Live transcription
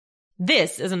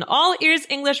This is an All Ears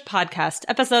English podcast,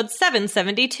 episode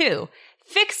 772,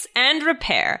 Fix and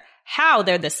Repair, How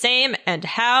They're the Same and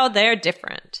How They're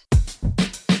Different.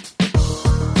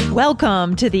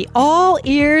 Welcome to the All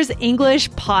Ears English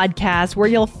podcast, where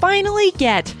you'll finally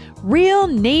get real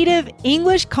native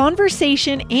English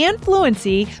conversation and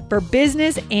fluency for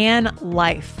business and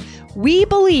life. We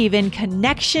believe in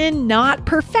connection, not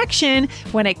perfection,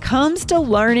 when it comes to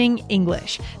learning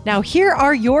English. Now, here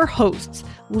are your hosts,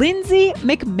 Lindsay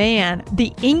McMahon,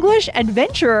 the English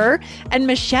adventurer, and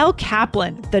Michelle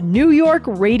Kaplan, the New York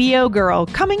radio girl,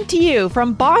 coming to you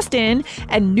from Boston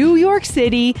and New York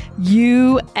City,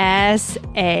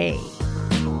 USA.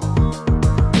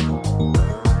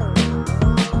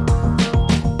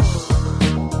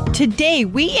 Today,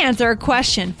 we answer a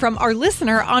question from our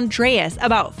listener, Andreas,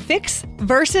 about fix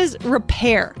versus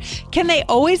repair. Can they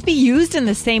always be used in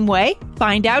the same way?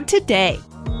 Find out today.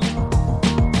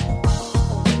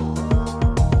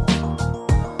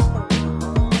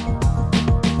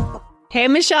 Hey,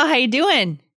 Michelle, how you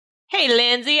doing? Hey,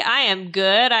 Lindsay, I am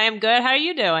good. How are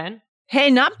you doing?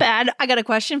 Hey, not bad. I got a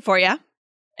question for you.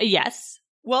 Yes.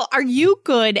 Well, are you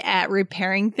good at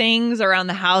repairing things around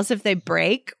the house if they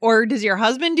break? Or does your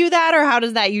husband do that? Or how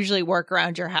does that usually work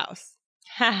around your house?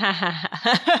 I'm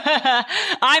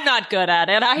not good at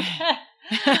it.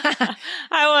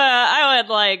 I would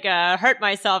hurt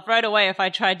myself right away if I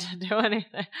tried to do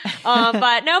anything.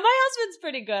 But no, my husband's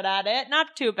pretty good at it.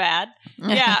 Not too bad.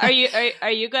 Yeah.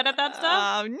 Are you good at that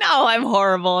stuff? No, I'm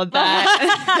horrible at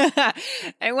that.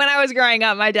 And when I was growing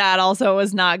up, my dad also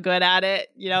was not good at it,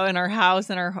 in our house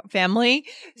and our family.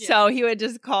 Yeah. So he would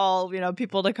just call,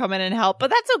 people to come in and help. But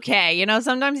that's okay.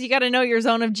 Sometimes you got to know your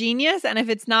zone of genius. And if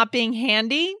it's not being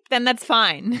handy, then that's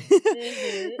fine.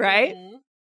 Mm-hmm, right? Mm-hmm.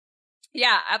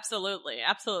 Yeah, absolutely.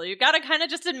 Absolutely. You got to kind of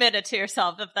just admit it to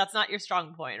yourself if that's not your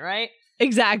strong point, right?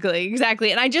 Exactly.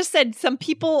 And I just said some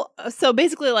people, so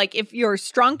basically if your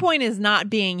strong point is not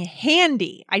being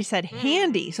handy, I said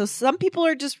handy. So some people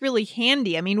are just really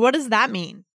handy. I mean, what does that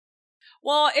mean?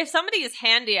 Well, if somebody is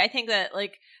handy, I think that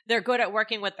they're good at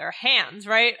working with their hands,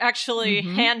 right? Actually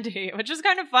handy, which is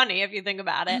kind of funny if you think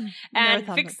about it. And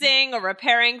fixing or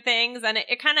repairing things. And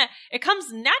it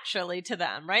comes naturally to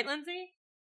them, right, Lindsay?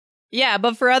 Yeah,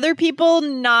 but for other people,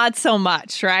 not so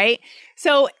much, right?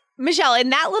 So, Michelle, in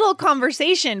that little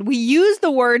conversation, we use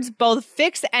the words both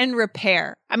fix and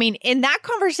repair. I mean, in that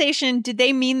conversation, did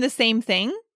they mean the same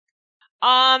thing? In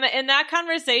that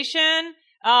conversation,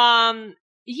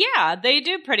 yeah, they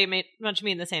do pretty much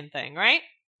mean the same thing, right?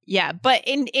 Yeah, but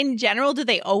in general, do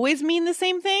they always mean the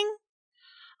same thing?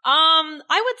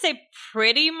 I would say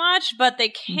pretty much, but they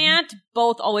can't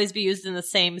both always be used in the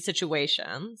same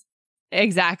situations.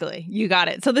 Exactly. You got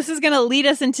it. So this is going to lead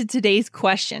us into today's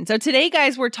question. So today,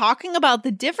 guys, we're talking about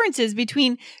the differences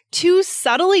between two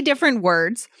subtly different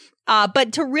words.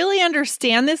 But to really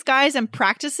understand this, guys, and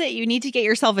practice it, you need to get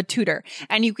yourself a tutor.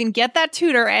 And you can get that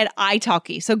tutor at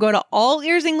italki. So go to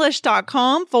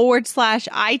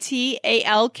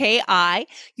allearsenglish.com/ITALKI.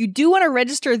 You do want to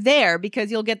register there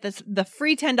because you'll get the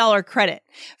free $10 credit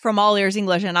from All Ears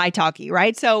English and italki,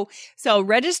 right? So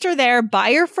register there, buy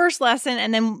your first lesson,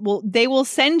 and then they will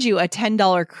send you a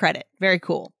 $10 credit. Very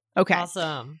cool. Okay.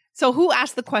 Awesome. So who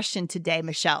asked the question today,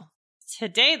 Michelle?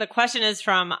 Today, the question is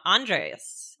from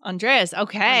Andreas.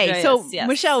 Okay. Yes.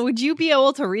 Michelle, would you be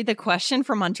able to read the question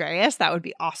from Andreas? That would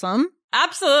be awesome.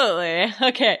 Absolutely.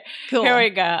 Okay. Cool. Here we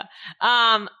go.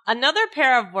 Another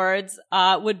pair of words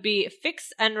would be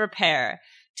fix and repair.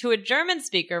 To a German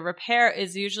speaker, repair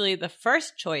is usually the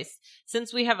first choice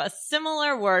since we have a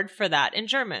similar word for that in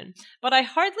German. But I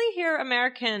hardly hear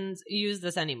Americans use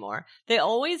this anymore. They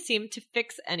always seem to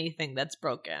fix anything that's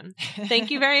broken.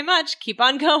 Thank you very much. Keep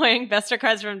on going. Best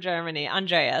regards from Germany,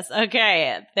 Andreas.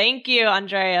 Okay. Thank you,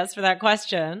 Andreas, for that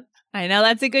question. I know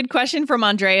that's a good question from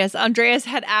Andreas. Andreas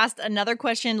had asked another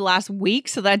question last week,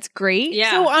 so that's great.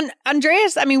 Yeah. So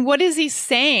Andreas, I mean, what is he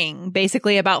saying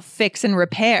basically about fix and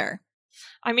repair?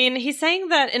 I mean, he's saying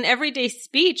that in everyday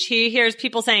speech, he hears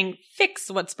people saying, fix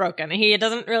what's broken. He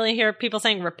doesn't really hear people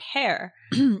saying repair.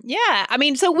 Yeah. I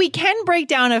mean, so we can break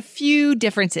down a few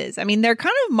differences. I mean, they're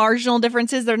kind of marginal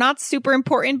differences. They're not super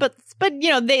important, but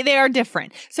they are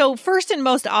different. So first and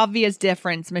most obvious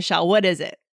difference, Michelle, what is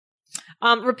it?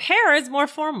 Repair is more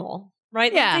formal,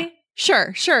 right, Yeah. Lindsay?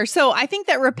 Sure. So I think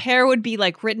that repair would be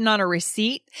written on a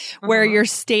receipt where you're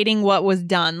stating what was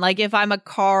done. Like if I'm a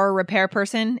car repair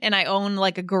person and I own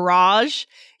a garage,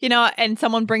 and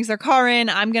someone brings their car in,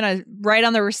 I'm going to write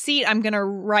on the receipt, I'm going to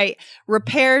write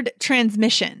repaired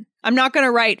transmission. I'm not going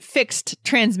to write fixed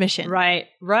transmission. Right.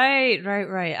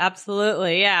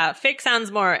 Absolutely. Yeah. Fix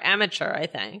sounds more amateur, I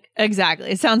think.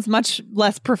 Exactly. It sounds much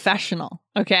less professional.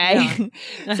 Okay.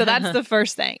 Yeah. So that's the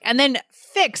first thing. And then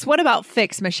fix. What about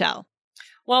fix, Michelle?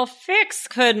 Well, fix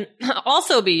could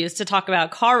also be used to talk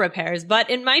about car repairs, but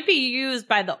it might be used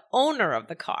by the owner of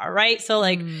the car, right? So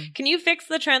like, can you fix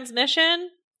the transmission?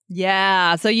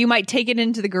 Yeah. So you might take it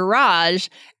into the garage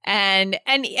and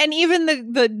even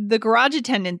the garage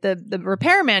attendant, the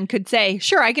repairman could say,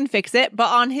 sure, I can fix it. But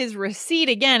on his receipt,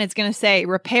 again, it's going to say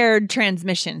repaired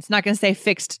transmission. It's not going to say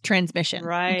fixed transmission.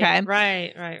 Right. Okay.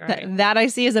 Right. That I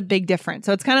see as a big difference.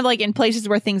 So it's kind of like in places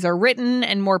where things are written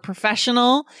and more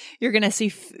professional, you're going to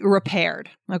see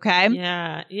repaired. Okay.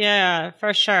 Yeah,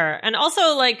 for sure. And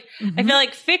also like, I feel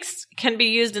like fixed can be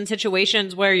used in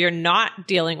situations where you're not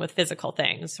dealing with physical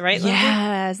things, right?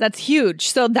 Yes, that's huge.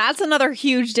 So that's another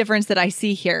huge difference that I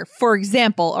see here. For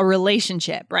example, a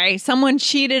relationship, right? Someone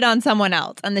cheated on someone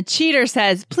else and the cheater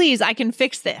says, please, I can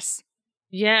fix this.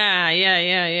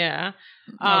 Yeah.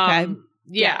 Okay.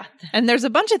 Yeah. And there's a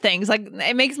bunch of things. Like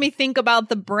it makes me think about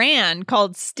the brand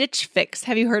called Stitch Fix.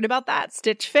 Have you heard about that?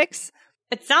 Stitch Fix?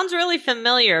 It sounds really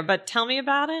familiar, but tell me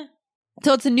about it.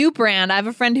 So it's a new brand. I have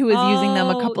a friend who was using them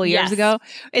a couple of years ago.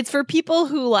 It's for people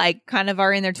who like kind of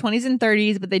are in their 20s and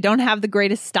 30s, but they don't have the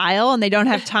greatest style and they don't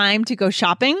have time to go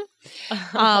shopping.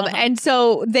 And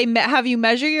so they have you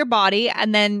measure your body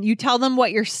and then you tell them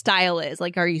what your style is.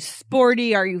 Like, are you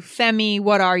sporty? Are you femmy?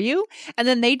 What are you? And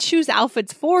then they choose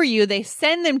outfits for you. They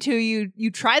send them to you.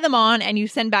 You try them on and you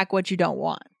send back what you don't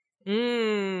want.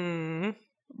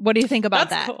 What do you think about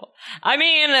that? Cool. I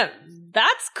mean,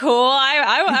 that's cool.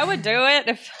 I would do it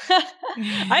if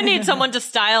I need someone to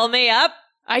style me up.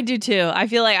 I do too. I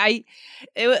feel like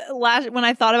when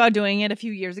I thought about doing it a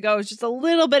few years ago, it was just a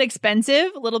little bit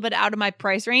expensive, a little bit out of my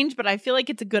price range, but I feel like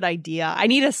it's a good idea. I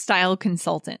need a style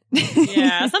consultant.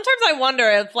 Yeah. Sometimes I wonder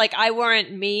if like I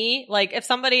weren't me, like if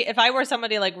I were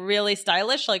somebody like really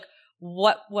stylish, like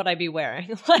what would I be wearing?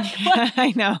 Like,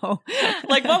 I know.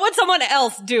 Like, what would someone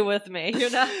else do with me? You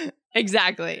know?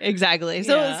 Exactly.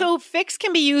 So fix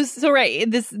can be used. So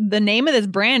the name of this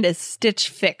brand is Stitch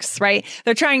Fix, right?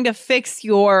 They're trying to fix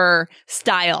your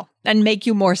style and make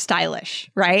you more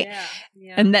stylish, right?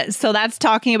 Yeah. And that's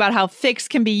talking about how fix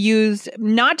can be used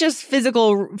not just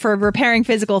for repairing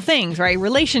physical things, right?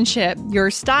 Relationship,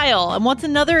 your style. And what's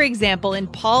another example in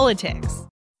politics?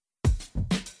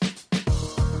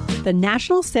 The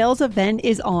national sales event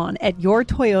is on at your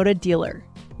Toyota dealer,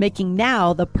 making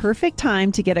now the perfect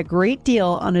time to get a great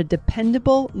deal on a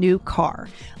dependable new car,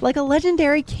 like a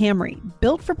legendary Camry,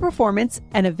 built for performance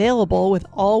and available with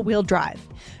all-wheel drive.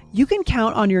 You can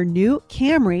count on your new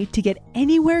Camry to get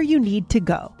anywhere you need to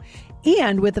go.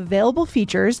 And with available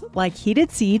features like heated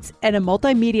seats and a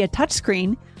multimedia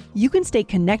touchscreen, you can stay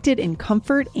connected in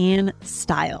comfort and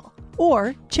style.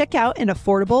 Or check out an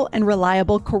affordable and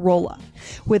reliable Corolla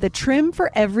with a trim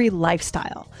for every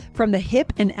lifestyle. From the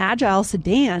hip and agile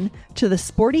sedan to the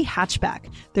sporty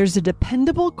hatchback, there's a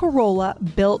dependable Corolla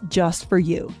built just for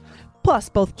you. Plus,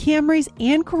 both Camrys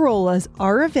and Corollas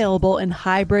are available in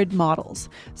hybrid models.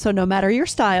 So no matter your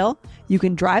style, you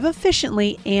can drive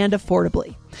efficiently and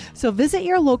affordably. So visit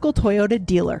your local Toyota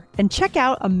dealer and check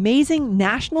out amazing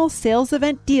national sales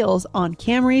event deals on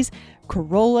Camrys,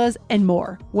 Corollas, and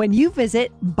more when you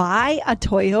visit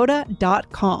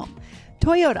buyatoyota.com.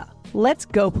 Toyota, let's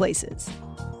go places.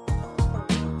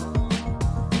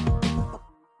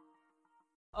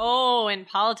 Oh, in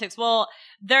politics. Well,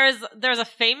 there's a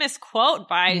famous quote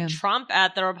by Trump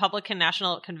at the Republican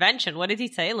National Convention. What did he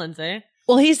say, Lindsay?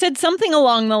 Well, he said something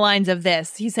along the lines of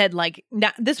this. He said,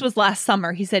 this was last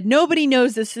summer. He said, nobody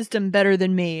knows the system better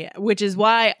than me, which is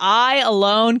why I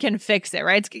alone can fix it,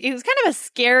 right? It was kind of a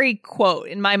scary quote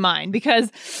in my mind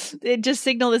because it just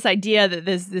signaled this idea that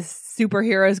this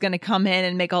superhero is going to come in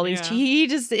and make all these he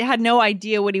just had no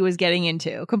idea what he was getting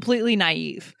into. Completely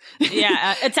naive.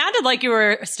 Yeah, it sounded like you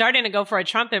were starting to go for a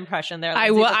Trump impression there,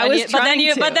 Lindsay, I was trying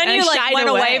to. But then you like went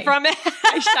away from it.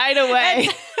 I shied away.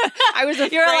 I was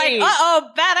afraid. You were like, uh-oh,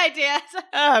 bad idea.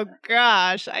 Oh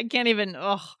gosh, I can't even.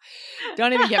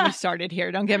 Don't even get me started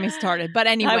here. Don't get me started. But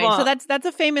anyway, so that's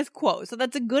a famous quote. So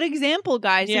that's a good example,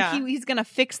 guys. Yeah. So he's going to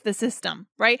fix the system,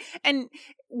 right? And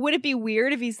would it be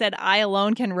weird if he said, "I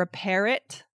alone can repair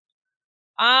it"?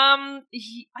 I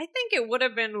think it would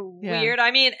have been weird.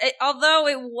 I mean, although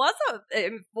it was an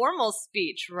informal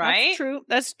speech, right?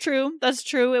 That's true.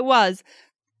 It was.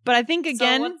 But I think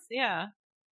again,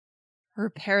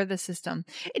 repair the system.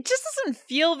 It just doesn't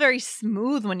feel very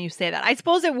smooth when you say that. I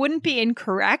suppose it wouldn't be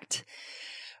incorrect,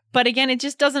 But again, it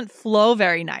just doesn't flow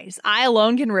very nice. I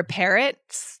alone can repair it.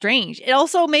 Strange. It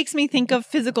also makes me think of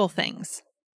physical things.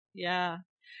 Yeah.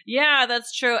 Yeah,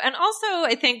 that's true. And also,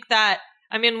 I think that,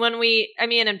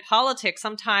 in politics,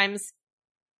 sometimes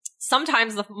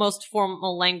the most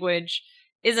formal language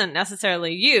isn't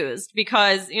necessarily used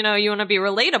because, you want to be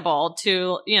relatable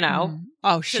to,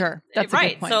 Oh, sure. That's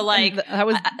right. A good point. So like, that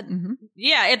was,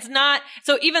 yeah, it's not,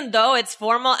 so even though it's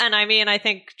formal, and I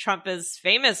think Trump is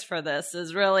famous for this,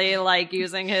 is really like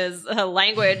using his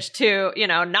language to,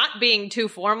 not being too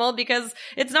formal because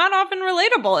it's not often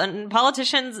relatable, and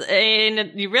politicians,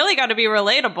 you really got to be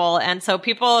relatable. And so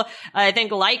people, I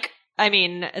think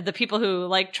the people who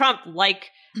like Trump like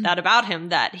that about him,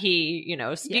 that he,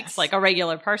 speaks like a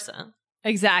regular person.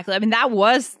 Exactly. That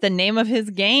was the name of his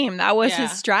game. That was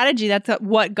his strategy. That's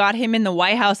what got him in the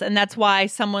White House. And that's why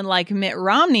someone like Mitt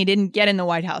Romney didn't get in the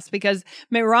White House, because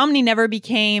Mitt Romney never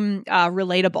became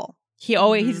relatable. He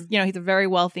always, he's a very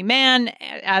wealthy man,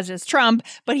 as is Trump,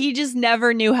 but he just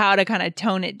never knew how to kind of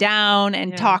tone it down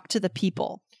and talk to the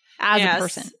people as a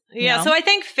person. Yeah, so I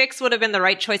think fix would have been the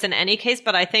right choice in any case,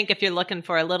 but I think if you're looking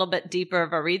for a little bit deeper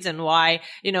of a reason why,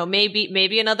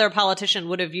 maybe another politician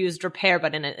would have used repair,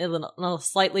 but in a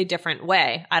slightly different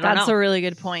way. I don't know. That's a really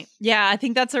good point. Yeah, I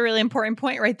think that's a really important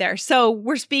point right there. So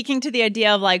we're speaking to the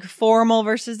idea of like formal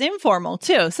versus informal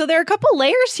too. So there are a couple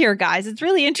layers here, guys. It's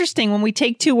really interesting when we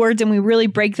take two words and we really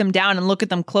break them down and look at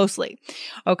them closely.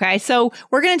 Okay, so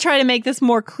we're going to try to make this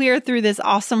more clear through this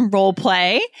awesome role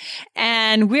play.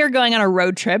 And we're going on a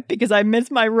road trip, because I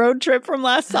missed my road trip from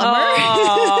last summer.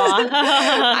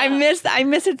 I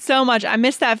miss it so much. I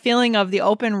miss that feeling of the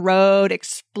open road,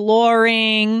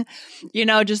 exploring,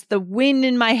 just the wind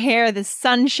in my hair, the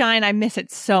sunshine. I miss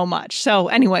it so much. So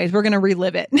anyways, we're going to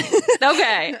relive it.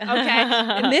 Okay.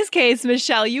 Okay. In this case,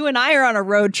 Michelle, you and I are on a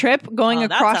road trip going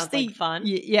across that sounds like fun.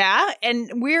 Yeah.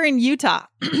 And we're in Utah,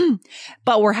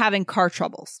 but we're having car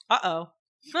troubles. Uh-oh.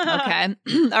 Okay.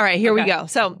 All right, here we go.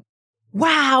 So,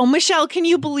 wow, Michelle, can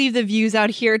you believe the views out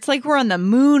here? It's like we're on the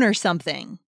moon or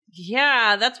something.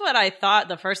 Yeah, that's what I thought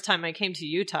the first time I came to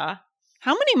Utah.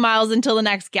 How many miles until the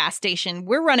next gas station?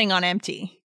 We're running on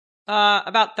empty.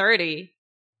 About 30.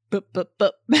 What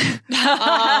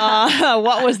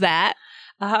was that?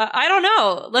 I don't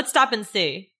know. Let's stop and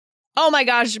see. Oh my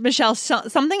gosh, Michelle,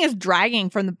 something is dragging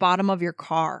from the bottom of your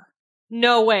car.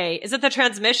 No way. Is it the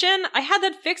transmission? I had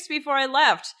that fixed before I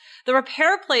left. The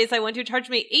repair place I went to charged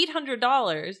me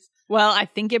 $800. Well, I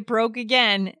think it broke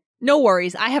again. No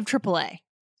worries. I have AAA.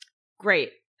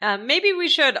 Great. Maybe we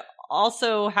should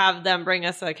also have them bring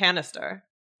us a canister.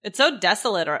 It's so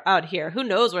desolate out here. Who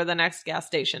knows where the next gas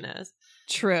station is?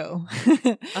 True.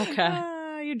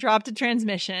 Okay. You dropped a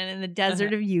transmission in the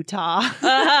desert of Utah.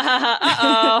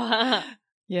 Uh-oh.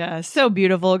 Yeah, so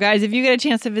beautiful. Guys, if you get a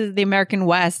chance to visit the American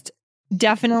West,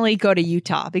 definitely go to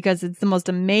Utah because it's the most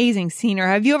amazing scenery.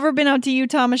 Have you ever been out to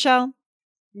Utah, Michelle?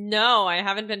 No, I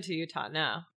haven't been to Utah,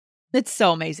 no. It's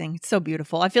so amazing. It's so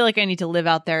beautiful. I feel like I need to live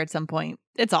out there at some point.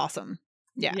 It's awesome.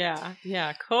 Yeah.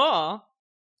 Yeah, cool.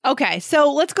 Okay,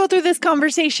 so let's go through this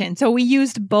conversation. So we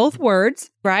used both words,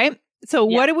 right? So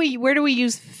where do we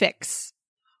use fix?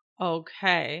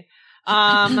 Okay.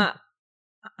 I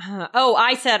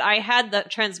said I had the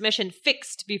transmission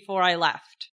fixed before I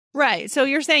left. Right. So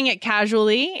you're saying it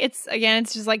casually. It's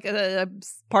just like a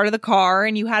part of the car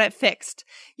and you had it fixed.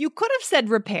 You could have said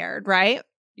repaired, right?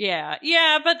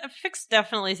 Yeah, but fixed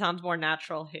definitely sounds more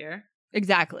natural here.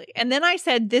 Exactly. And then I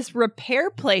said this repair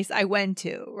place I went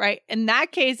to, right? In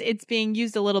that case, it's being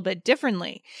used a little bit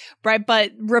differently, right?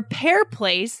 But repair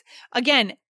place,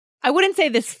 again, I wouldn't say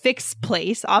this fixed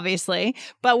place, obviously,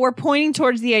 but we're pointing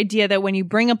towards the idea that when you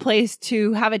bring a place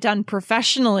to have it done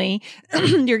professionally,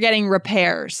 you're getting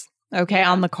repairs,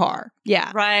 on the car.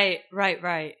 Yeah. Right.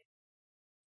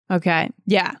 Okay.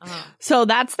 Yeah. So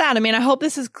that's that. I mean, I hope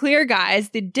this is clear, guys.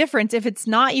 The difference, if it's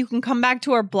not, you can come back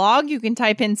to our blog. You can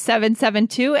type in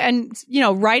 772 and,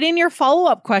 write in your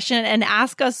follow-up question and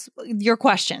ask us your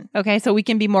question. Okay. So we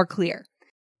can be more clear.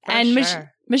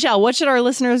 Michelle, what should our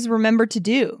listeners remember to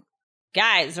do?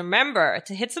 Guys, remember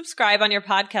to hit subscribe on your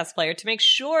podcast player to make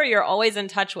sure you're always in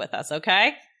touch with us,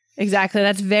 okay? Exactly.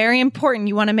 That's very important.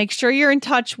 You want to make sure you're in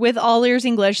touch with All Ears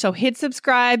English. So hit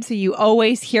subscribe so you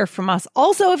always hear from us.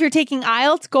 Also, if you're taking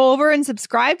IELTS, go over and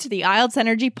subscribe to the IELTS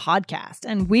Energy podcast.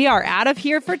 And we are out of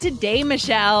here for today,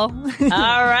 Michelle.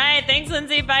 All right. Thanks,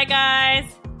 Lindsay. Bye, guys.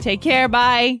 Take care.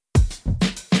 Bye.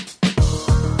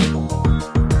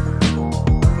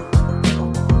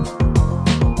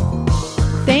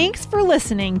 Thanks for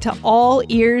listening to All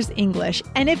Ears English.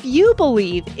 And if you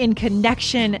believe in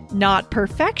connection, not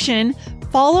perfection,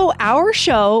 follow our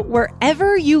show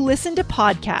wherever you listen to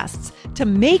podcasts to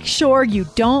make sure you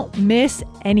don't miss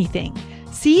anything.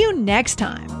 See you next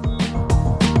time.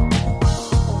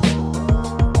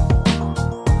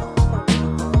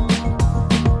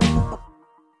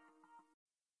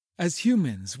 As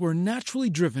humans, we're naturally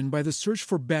driven by the search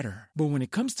for better. But when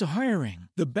it comes to hiring,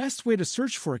 the best way to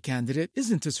search for a candidate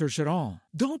isn't to search at all.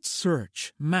 Don't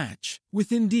search, match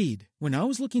with Indeed. When I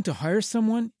was looking to hire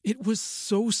someone, it was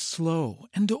so slow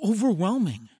and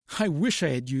overwhelming. I wish I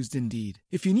had used Indeed.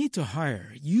 If you need to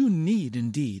hire, you need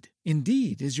Indeed.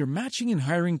 Indeed is your matching and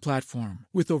hiring platform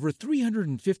with over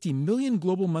 350 million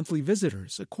global monthly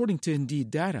visitors, according to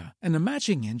Indeed data, and a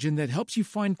matching engine that helps you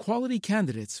find quality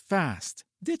candidates fast.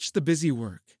 Ditch the busy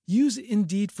work. Use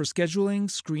Indeed for scheduling,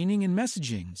 screening, and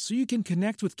messaging so you can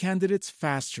connect with candidates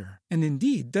faster. And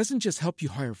Indeed doesn't just help you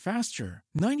hire faster.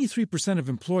 93% of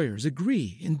employers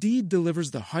agree Indeed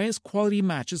delivers the highest quality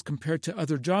matches compared to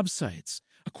other job sites,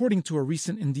 according to a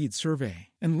recent Indeed survey.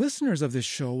 And listeners of this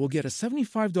show will get a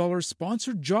 $75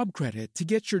 sponsored job credit to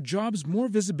get your jobs more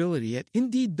visibility at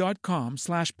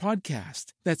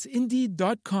Indeed.com/podcast. That's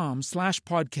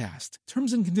Indeed.com/podcast.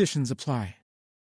 Terms and conditions apply.